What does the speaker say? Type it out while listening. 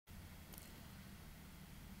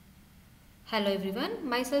Hello everyone,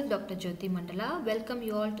 myself Dr. Jyoti Mandala. Welcome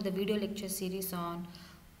you all to the video lecture series on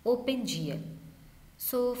OpenGL.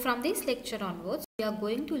 So from this lecture onwards, we are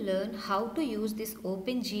going to learn how to use this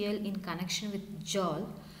OpenGL in connection with JOGL,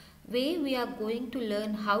 where we are going to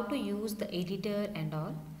learn how to use the editor and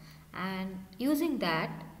all, and using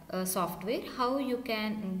that software, how you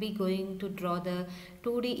can be going to draw the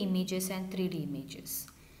 2D images and 3D images.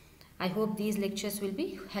 I hope these lectures will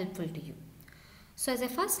be helpful to you. So as a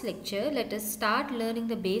first lecture, let us start learning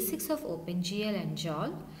the basics of OpenGL and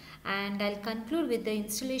JOGL, and I'll conclude with the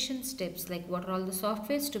installation steps, like what are all the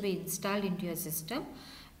softwares to be installed into your system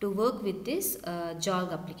to work with this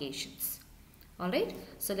JOGL applications. Alright,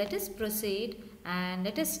 so let us proceed and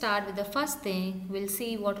let us start with the first thing. We'll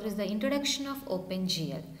see what is the introduction of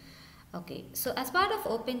OpenGL. Okay, so as part of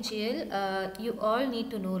OpenGL, you all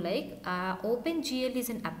need to know OpenGL is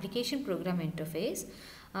an application program interface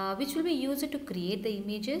which will be used to create the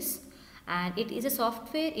images, and it is a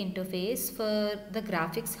software interface for the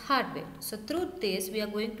graphics hardware. So through this we are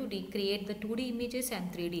going to recreate the 2D images and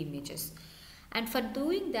 3D images, and for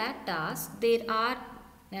doing that task there are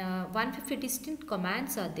 150 distinct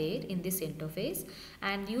commands are there in this interface,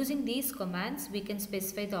 and using these commands we can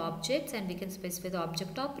specify the objects and we can specify the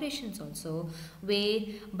object operations also, where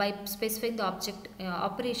by specifying the object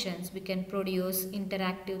operations we can produce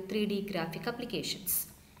interactive 3D graphic applications.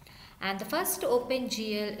 And the first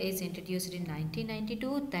OpenGL is introduced in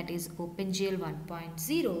 1992, that is OpenGL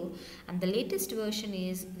 1.0, and the latest version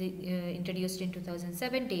is introduced in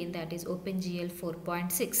 2017, that is OpenGL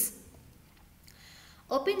 4.6.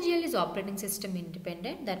 OpenGL is operating system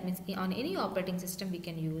independent, that means on any operating system we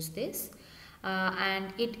can use this,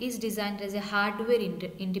 and it is designed as a hardware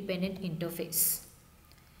independent interface,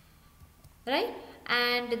 right?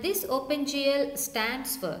 And this OpenGL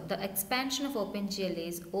stands for, the expansion of OpenGL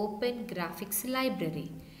is Open Graphics Library.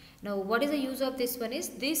 Now what is the use of this one is,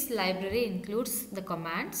 this library includes the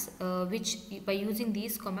commands which by using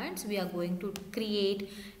these commands we are going to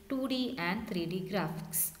create 2D and 3D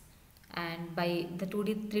graphics. And by the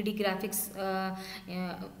 2D 3D graphics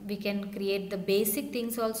we can create the basic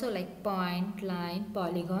things also, like point, line,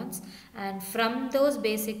 polygons, and from those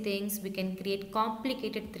basic things we can create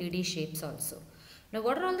complicated 3D shapes also. Now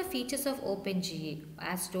what are all the features of OpenGL?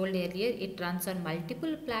 As told earlier, it runs on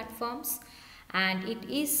multiple platforms and it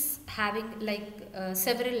is having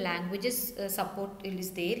several languages support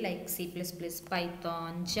is there, like C++,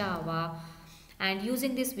 Python, Java, and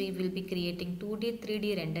using this we will be creating 2D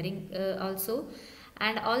 3D rendering also,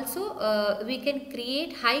 and also we can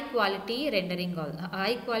create high quality rendering,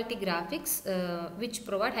 high quality graphics which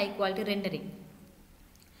provide high quality rendering.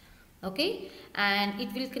 Okay, and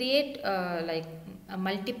it will create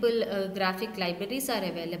multiple graphic libraries are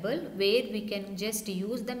available where we can just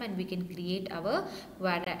use them and we can create our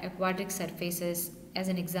quadratic surfaces. As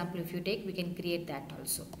an example, if you take, we can create that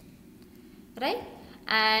also, right?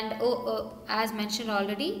 And as mentioned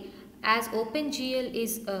already, as OpenGL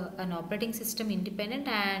is an operating system independent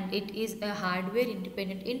and it is a hardware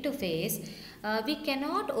independent interface, we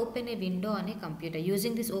cannot open a window on a computer.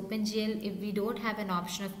 Using this OpenGL, if we don't have an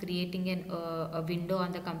option of creating a window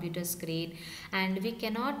on the computer screen, and we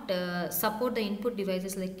cannot support the input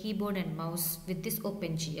devices like keyboard and mouse with this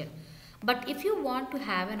OpenGL. But if you want to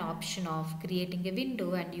have an option of creating a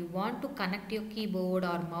window and you want to connect your keyboard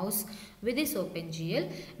or mouse with this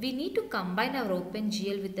OpenGL, we need to combine our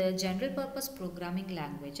OpenGL with the general purpose programming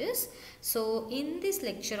languages. So in this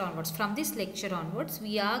lecture onwards, from this lecture onwards,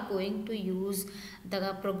 we are going to use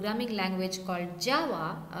the programming language called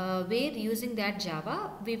Java, where using that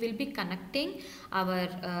Java we will be connecting our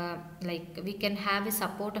we can have a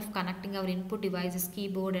support of connecting our input devices,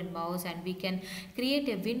 keyboard and mouse, and we can create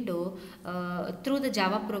a window through the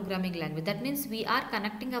Java programming language. That means we are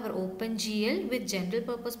connecting our OpenGL with general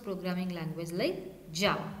purpose programming language like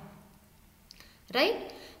Java,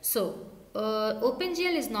 right? So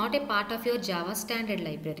OpenGL is not a part of your Java standard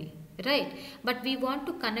library, right? But we want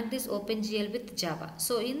to connect this OpenGL with Java.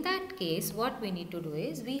 So in that case, what we need to do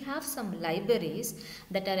is, we have some libraries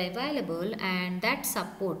that are available and that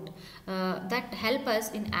support that help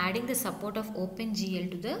us in adding the support of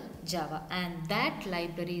OpenGL to the Java, and that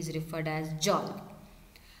library is referred as JOGL.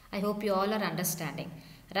 I hope you all are understanding,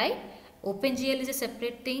 right? OpenGL is a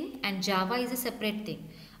separate thing and Java is a separate thing.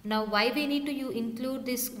 Now why we need to include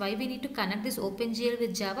this, why we need to connect this OpenGL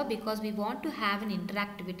with Java? Because we want to have an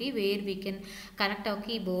interactivity where we can connect our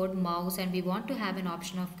keyboard, mouse, and we want to have an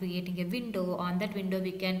option of creating a window. On that window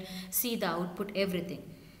we can see the output, everything,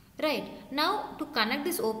 Right. Now to connect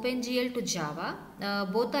this OpenGL to Java,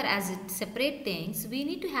 both are as separate things. We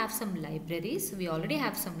need to have some libraries. We already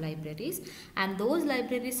have some libraries, and those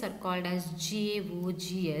libraries are called as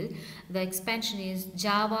JOGL. The expansion is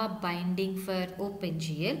Java Binding for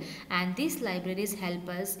OpenGL, and these libraries help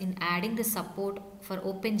us in adding the support for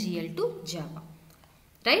OpenGL to Java.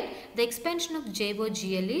 Right? The expansion of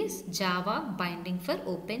JOGL is Java Binding for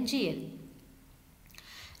OpenGL.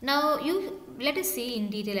 Now let us see in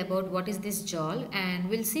detail about what is this JOGL, and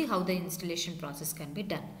we'll see how the installation process can be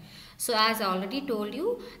done. So as I already told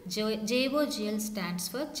you, JOGL stands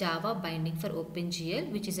for Java Binding for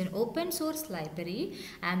OpenGL, which is an open source library,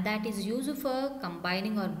 and that is used for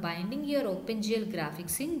combining or binding your OpenGL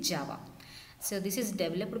graphics in Java. So this is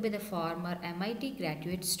developed by the former MIT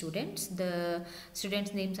graduate students. The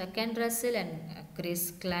students' names are Ken Russell and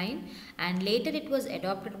Chris Klein, and later it was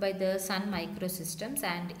adopted by the Sun Microsystems,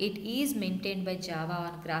 and it is maintained by Java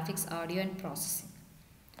on graphics, audio and processing.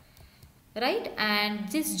 Right, and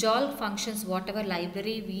this JOGL functions whatever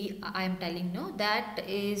library I am telling now, that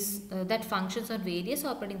is that functions on various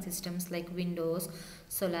operating systems like Windows,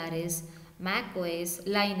 Solaris, Mac OS,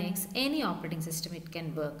 Linux, any operating system it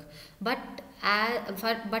can work. But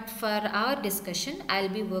for our discussion, I'll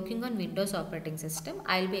be working on Windows operating system.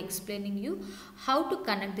 I'll be explaining you how to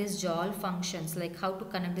connect these JOGL functions, like how to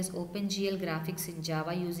connect this OpenGL graphics in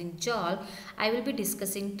Java using JOGL. I will be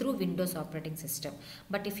discussing through Windows operating system.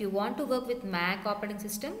 But if you want to work with Mac operating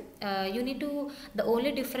system, you need to, the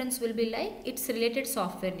only difference will be like its related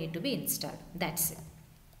software need to be installed. That's it.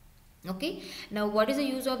 Okay, now what is the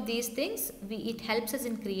use of these things? It helps us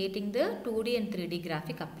in creating the 2D and 3D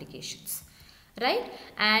graphic applications, right?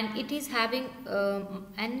 And it is having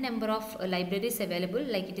n number of libraries available,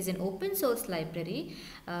 like it is an open source library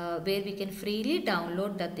where we can freely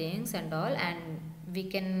download the things and all, and we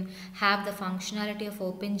can have the functionality of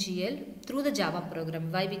OpenGL through the Java program.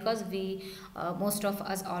 Why? Because we most of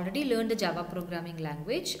us already learned the Java programming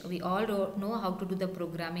language. We all know how to do the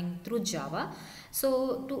programming through Java.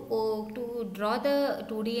 So to draw the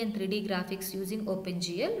 2D and 3D graphics using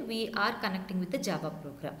OpenGL, we are connecting with the Java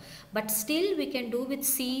program. But still we can do with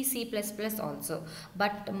C, C++ also.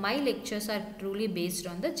 But my lectures are truly based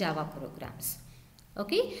on the Java programs.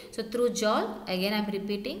 Okay, so through JOGL, again I am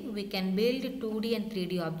repeating, we can build 2D and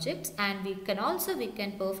 3D objects, and we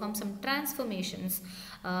can perform some transformations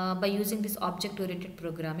by using this object oriented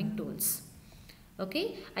programming tools.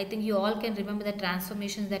 Okay, I think you all can remember the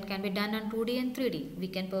transformations that can be done on 2D and 3D. We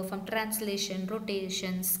can perform translation,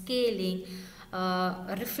 rotation, scaling,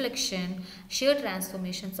 reflection, shear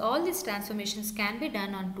transformations. All these transformations can be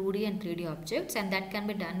done on 2D and 3D objects, and that can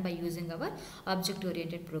be done by using our object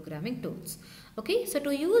oriented programming tools. Okay, so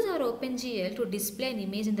to use our OpenGL to display an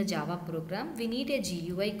image in the Java program, we need a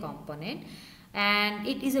GUI component, and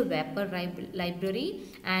it is a wrapper library,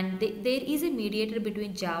 and there is a mediator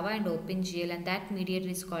between Java and OpenGL, and that mediator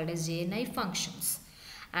is called as JNI functions.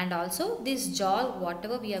 And also this JOGL,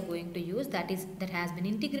 whatever we are going to use, that has been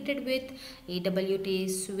integrated with AWT,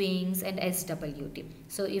 Swings and SWT.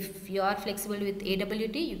 So if you are flexible with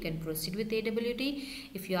AWT, you can proceed with AWT.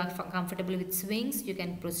 If you are comfortable with Swings, you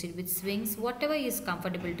can proceed with Swings. Whatever is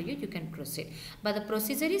comfortable to you, you can proceed. But the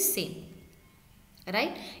procedure is same.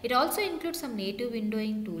 Right? It also includes some native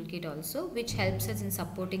windowing toolkit also, which helps us in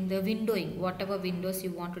supporting the windowing, whatever windows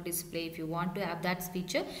you want to display. If you want to have that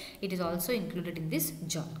feature, it is also included in this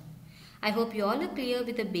JOGL. I hope you all are clear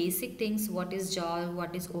with the basic things, what is JOGL,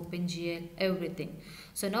 what is OpenGL, everything.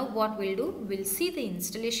 So now what we'll do, we'll see the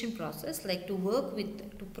installation process, like to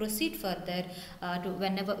proceed further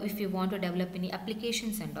if you want to develop any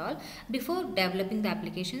applications and all. Before developing the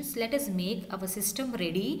applications, let us make our system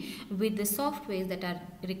ready with the softwares that are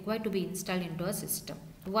required to be installed into our system.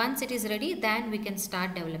 Once it is ready, then we can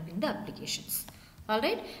start developing the applications.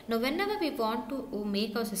 Alright, now whenever we want to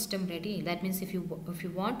make our system ready, that means if you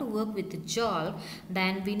want to work with the JOGL,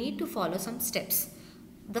 then we need to follow some steps.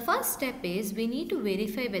 The first step is we need to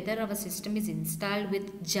verify whether our system is installed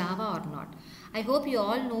with Java or not. I hope you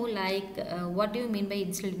all know what do you mean by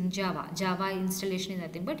installing Java. Java installation is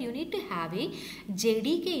nothing but you need to have a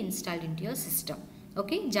JDK installed into your system.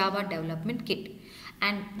 Okay, Java Development Kit.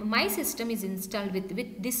 And my system is installed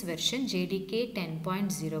with this version JDK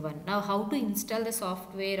 10.01. Now how to install the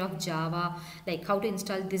software of Java, like how to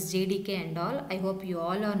install this JDK and all, I hope you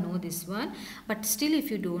all know this one. But still if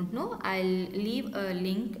you don't know, I'll leave a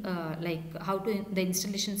link like how to the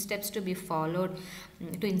installation steps to be followed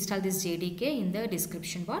to install this JDK in the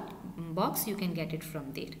description box. You can get it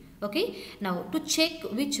from there. Okay, now to check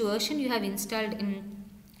which version you have installed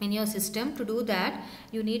in your system, to do that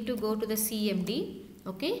you need to go to the CMD.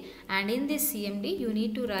 Okay, and in this CMD you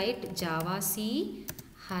need to write Java C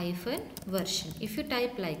hyphen version. If you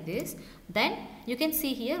type like this, then you can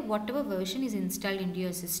see here whatever version is installed into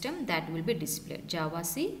your system, that will be displayed. Java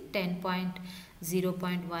C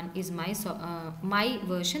 10.0.1 is my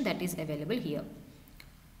version that is available here.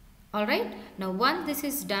 Alright, now once this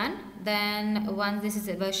is done, then once this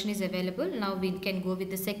version is available, now we can go with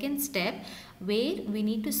the second step where we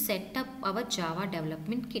need to set up our Java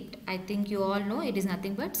development kit. I think you all know it is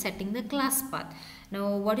nothing but setting the class path.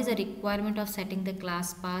 Now what is the requirement of setting the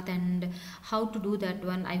class path and how to do that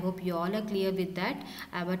one? I hope you all are clear with that,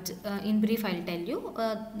 but in brief I'll tell you.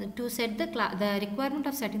 To set the requirement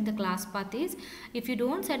of setting the class path is, if you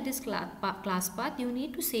don't set this class path, you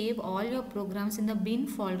need to save all your programs in the bin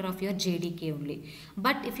folder of your JDK only.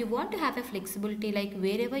 But if you want to have a flexibility, like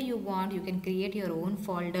wherever you want, you can create your own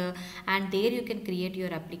folder and there you can create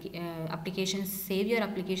your applications, save your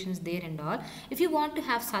applications there and all. If you want to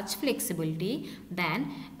have such flexibility,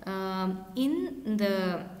 then in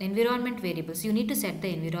the environment variables, you need to set the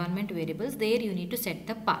environment variables. There you need to set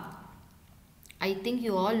the path. I think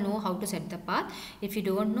you all know how to set the path. If you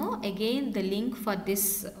don't know, again the link for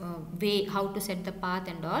this way how to set the path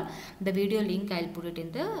and all, the video link I'll put it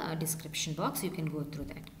in the description box. You can go through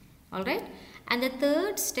that. Alright, and the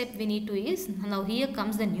third step we need to is, now here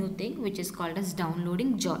comes the new thing which is called as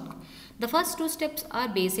downloading JOGL. The first two steps are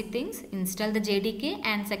basic things, install the JDK,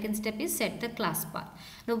 and second step is set the class path.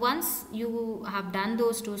 Now once you have done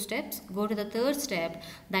those two steps, go to the third step,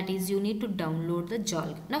 that is you need to download the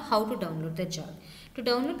JOGL. Now how to download the JOGL? To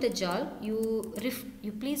download the JOGL,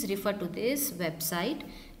 you please refer to this website.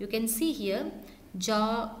 You can see here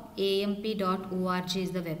joglamp.org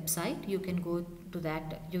is the website. You can go to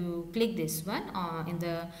that. You click this one in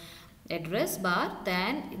the address bar,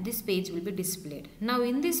 then this page will be displayed. Now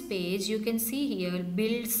in this page you can see here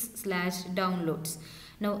builds/downloads.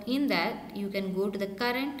 Now in that you can go to the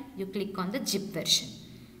current, you click on the zip version.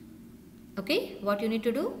 Okay, what you need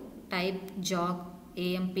to do, type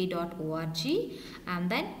joglamp.org and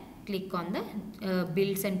then click on the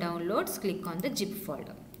builds and downloads, click on the zip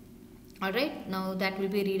folder. Alright, now that will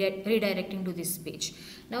be redirecting to this page.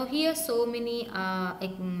 Now here so many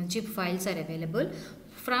zip files are available.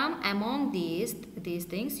 From among these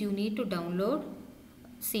things you need to download,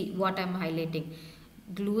 see what I am highlighting,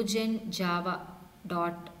 Glugen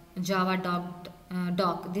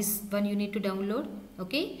doc, this one you need to download.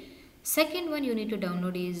 Okay, second one you need to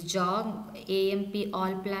download is JOGL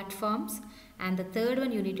all platforms, and the third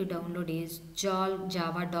one you need to download is JOGL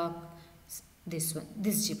Java doc, this one,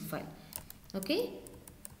 this zip file. Okay,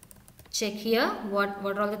 check here what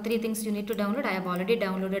are all the three things you need to download. I have already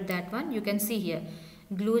downloaded that one. You can see here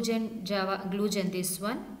Glugen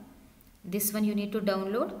this one you need to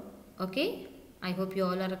download. Okay, I hope you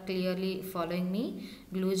all are clearly following me.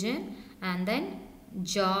 Glugen, and then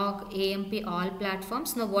JOGL all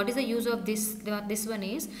platforms. Now what is the use of this one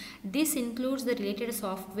is, this includes the related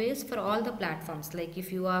softwares for all the platforms. Like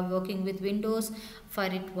if you are working with Windows, for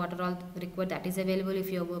it what are all required, that is available.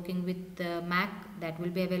 If you are working with Mac, that will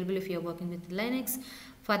be available. If you are working with Linux,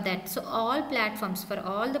 for that. So all platforms, for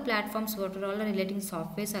all the platforms what are all the relating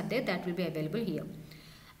softwares are there, that will be available here.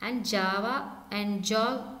 And Java and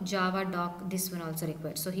JOGL Java doc, this one also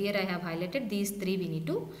required. So here I have highlighted these three we need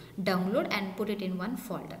to download and put it in one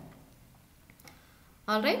folder.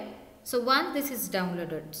 Alright, so once this is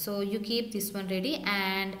downloaded, so you keep this one ready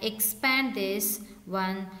and expand this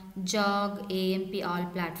one JOGL all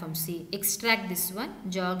platforms. See, extract this one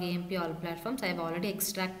JOGL all platforms. I have already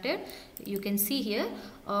extracted. You can see here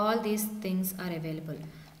all these things are available.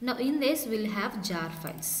 Now in this we'll have jar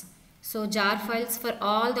files. So jar files for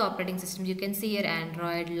all the operating systems. You can see here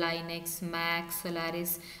Android, Linux, Mac,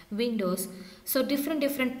 Solaris, Windows. So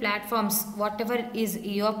different platforms, whatever is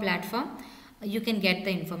your platform, you can get the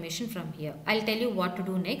information from here. I'll tell you what to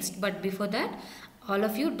do next, but before that, all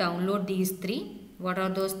of you download these three. What are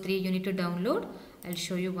those three you need to download? I'll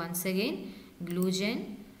show you once again.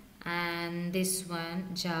 Glugen, and this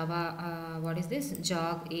one Java, what is this,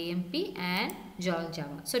 JOGL and JOGL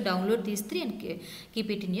Java. So download these three and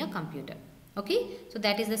keep it in your computer. Okay, so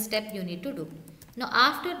that is the step you need to do. Now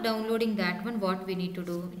after downloading that one, what we need to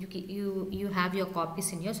do, you have your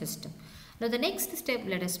copies in your system. Now the next step,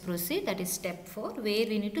 let us proceed, that is step 4, where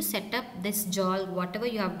we need to set up this JOGL whatever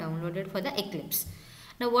you have downloaded for the Eclipse.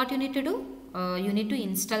 Now what you need to do, you need to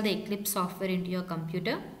install the Eclipse software into your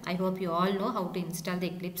computer. I hope you all know how to install the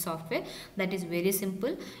Eclipse software. That is very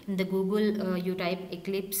simple. In the Google you type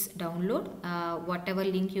Eclipse download, whatever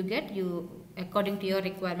link you get, you according to your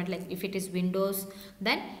requirement, like if it is Windows,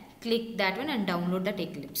 then click that one and download that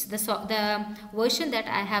Eclipse. The version that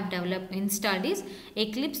I have developed installed is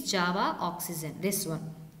Eclipse Java Oxygen, this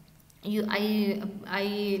one.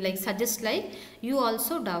 I like suggest like you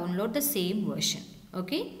also download the same version.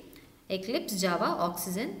 Okay, Eclipse Java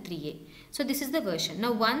Oxygen 3a. So this is the version.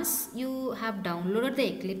 Now once you have downloaded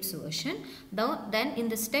the Eclipse version, then in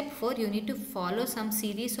the step 4 you need to follow some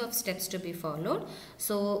series of steps to be followed.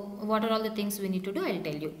 So what are all the things we need to do, I'll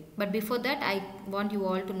tell you. But before that, I want you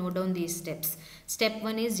all to note down these steps. Step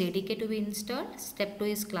 1 is JDK to be installed. Step 2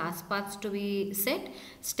 is class paths to be set.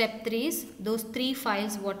 Step 3 is those 3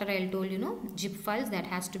 files what I told you, zip files that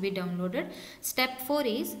has to be downloaded. Step 4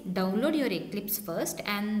 is download your Eclipse first,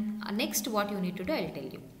 and next what you need to do, I'll tell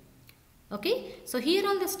you. Okay, so here are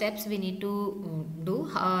all the steps we need to do,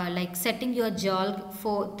 like setting your JOGL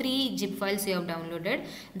for 3 zip files you have downloaded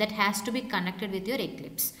that has to be connected with your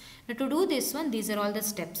Eclipse. Now to do this one, these are all the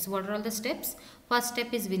steps. What are all the steps? First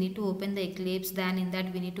step is we need to open the Eclipse, then in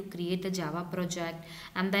that we need to create the Java project,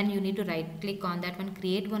 and then you need to right click on that one,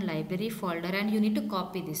 create one library folder, and you need to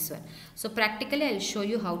copy this one. So practically I'll show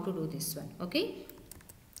you how to do this one. Okay.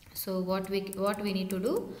 So what we need to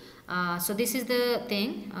do, so this is the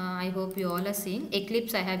thing, I hope you all are seeing.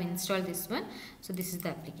 Eclipse, I have installed this one. So this is the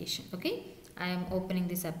application. Okay, I am opening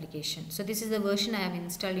this application. So this is the version I have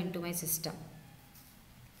installed into my system.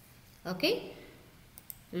 Okay,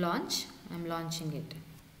 launch, I am launching it.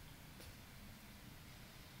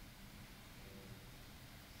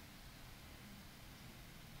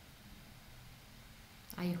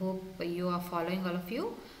 I hope you are following, all of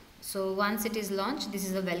you. So once it is launched, this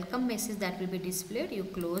is a welcome message that will be displayed. You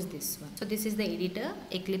close this one. So this is the editor,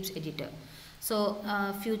 Eclipse editor. So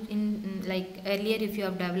like earlier, if you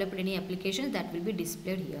have developed any application, that will be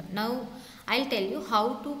displayed here. Now I'll tell you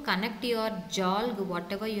how to connect your JOGL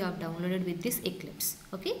whatever you have downloaded with this Eclipse.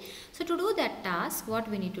 Okay. So to do that task, what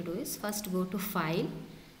we need to do is first go to File,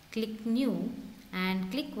 click New,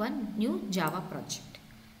 and click one New Java project.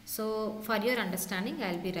 So for your understanding,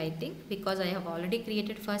 I will be writing, because I have already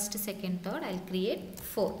created first, second, third, I will create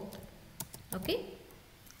fourth. Okay.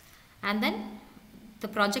 And then the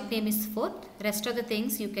project name is fourth. Rest of the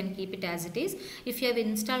things you can keep it as it is. If you have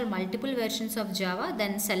installed multiple versions of Java,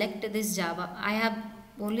 then select this Java. I have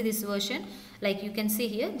only this version. Like you can see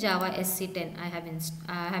here, Java SC10 I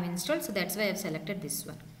have installed. So that's why I have selected this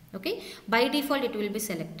one. Okay, by default it will be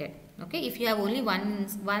selected. Okay, if you have only one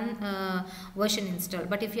version installed,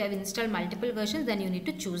 but if you have installed multiple versions, then you need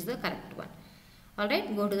to choose the correct one.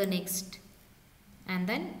 Alright, go to the next, and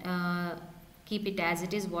then keep it as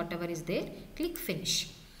it is, whatever is there. Click finish.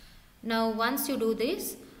 Now once you do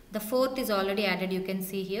this, the fourth is already added, you can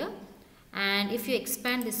see here. And if you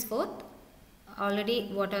expand this fourth, already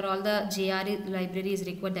what are all the JRE libraries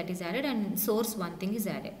required, that is added, and source one thing is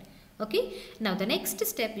added. Okay, now the next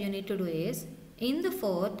step you need to do is, in the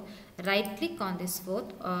fourth, right click on this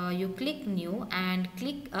fourth, you click new and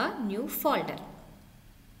click a new folder.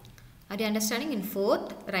 Are you understanding? In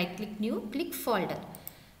fourth, right click new, click folder.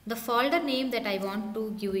 The folder name that I want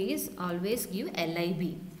to give is, always give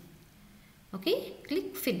lib. Okay,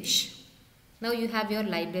 click finish. Now you have your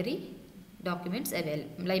library documents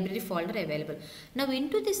available, library folder available. Now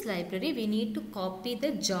into this library we need to copy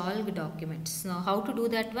the JOGL documents. Now how to do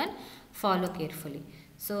that one? Follow carefully.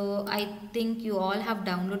 So I think you all have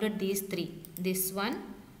downloaded these three, this one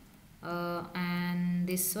and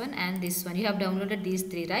this one and this one. You have downloaded these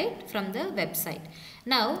three, right, from the website.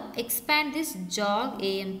 Now expand this JOGL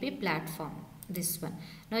AMP platform, this one.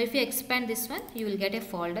 Now if you expand this one, you will get a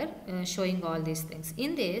folder showing all these things.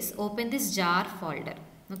 In this, open this jar folder.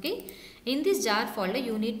 Okay, in this jar folder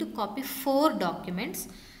you need to copy 4 documents.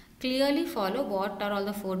 Clearly follow what are all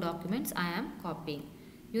the 4 documents I am copying.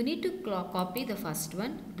 You need to copy the first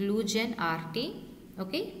one, GlueGen RT.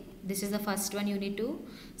 Okay, this is the first one you need to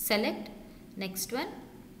select. Next one,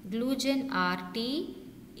 GlueGen RT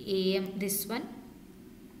AM, this one.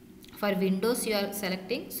 For Windows you are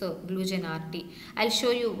selecting, so GlueGen RT. I'll show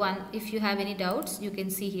you one. If you have any doubts, you can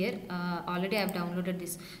see here. Already I have downloaded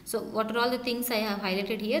this. So what are all the things I have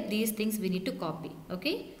highlighted here? These things we need to copy.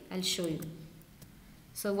 Okay, I'll show you.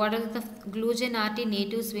 So what are the GlueGen RT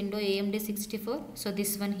natives window AMD 64? So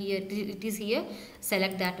this one here, it is here.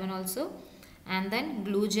 Select that one also. And then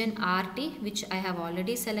GlueGen RT, which I have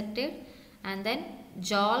already selected. And then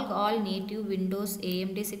JOGL all native Windows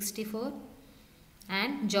AMD 64.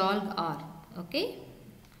 And JOGL R. Okay,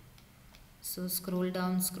 so scroll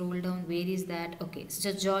down, where is that? Okay,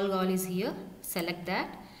 so JOGL all is here, select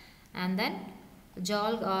that, and then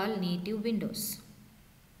JOGL all native Windows,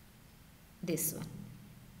 this one.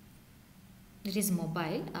 It is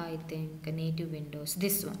mobile, I think, native Windows,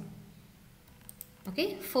 this one.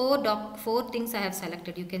 Okay, four things I have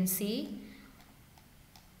selected. You can see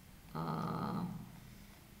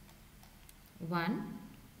 1,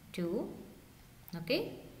 2,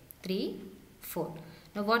 okay, 3, 4.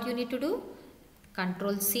 Now what you need to do?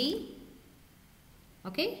 Control C,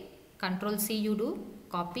 okay, Control C you do,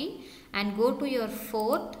 copy and go to your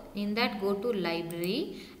fourth. In that go to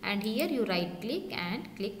library and here you right click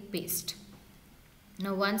and click paste.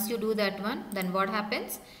 Now once you do that one, then what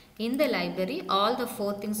happens? In the library all the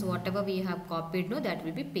four things whatever we have copied, no, that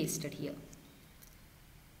will be pasted here.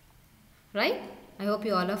 Right? I hope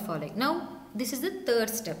you all are following. Now this is the third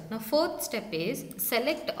step. Now fourth step is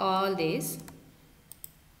select all these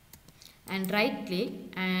and right click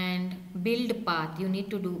and build path. You need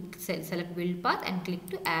to do select build path and click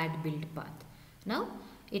to add build path. Now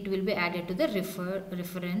it will be added to the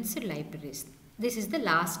reference libraries. This is the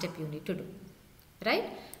last step you need to do, right?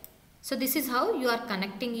 So this is how you are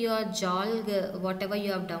connecting your JOGL whatever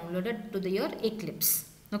you have downloaded to your Eclipse.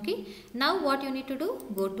 Okay, now what you need to do?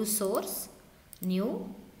 Go to source,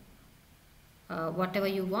 new, whatever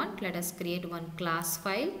you want. Let us create one class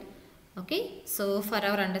file. Okay, so for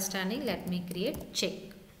our understanding, let me create check.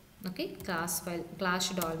 Okay, class file. Class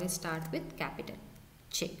should always start with capital.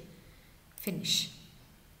 Check. Finish.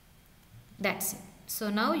 That's it. So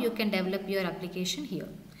now you can develop your application here.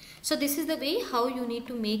 So this is the way how you need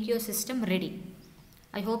to make your system ready.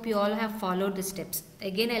 I hope you all have followed the steps.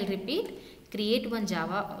 Again, I'll repeat. Create one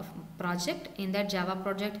Java project. In that Java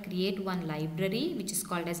project, create one library which is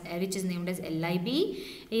called as which is named as lib.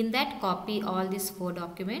 In that, copy all these 4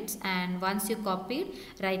 documents, and once you copied,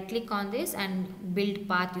 right click on this and build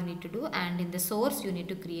path you need to do, and in the source you need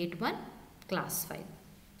to create one class file.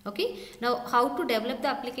 Okay, now how to develop the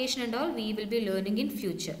application and all we will be learning in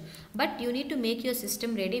future, but you need to make your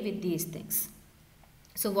system ready with these things.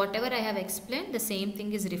 So whatever I have explained, the same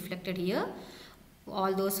thing is reflected here,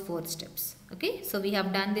 all those 4 steps. Okay, so we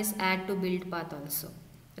have done this add to build path also,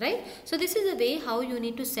 right? So this is the way how you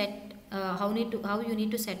need to set how you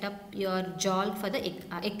need to set up your JOGL for the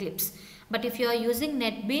Eclipse. But if you are using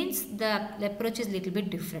NetBeans, the approach is little bit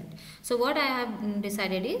different. So what I have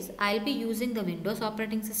decided is I'll be using the Windows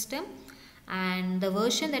operating system, and the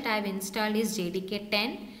version that I have installed is JDK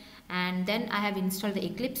 10, and then I have installed the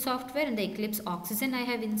Eclipse software and the Eclipse Oxygen I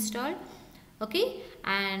have installed. Okay,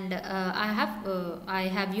 and I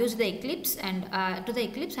have used the Eclipse, and to the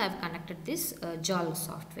Eclipse I have connected this JOGL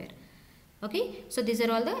software. Okay, so these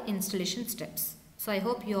are all the installation steps. So I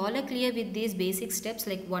hope you all are clear with these basic steps,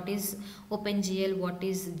 like what is OpenGL, what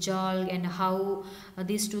is JOGL, and how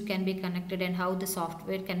these two can be connected and how the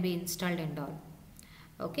software can be installed and all.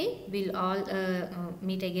 Okay, we'll all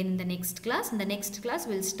meet again in the next class. In the next class,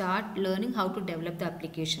 we'll start learning how to develop the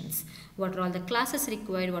applications. What are all the classes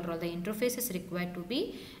required, what are all the interfaces required to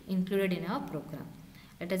be included in our program.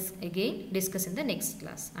 Let us again discuss in the next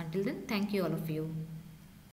class. Until then, thank you all of you.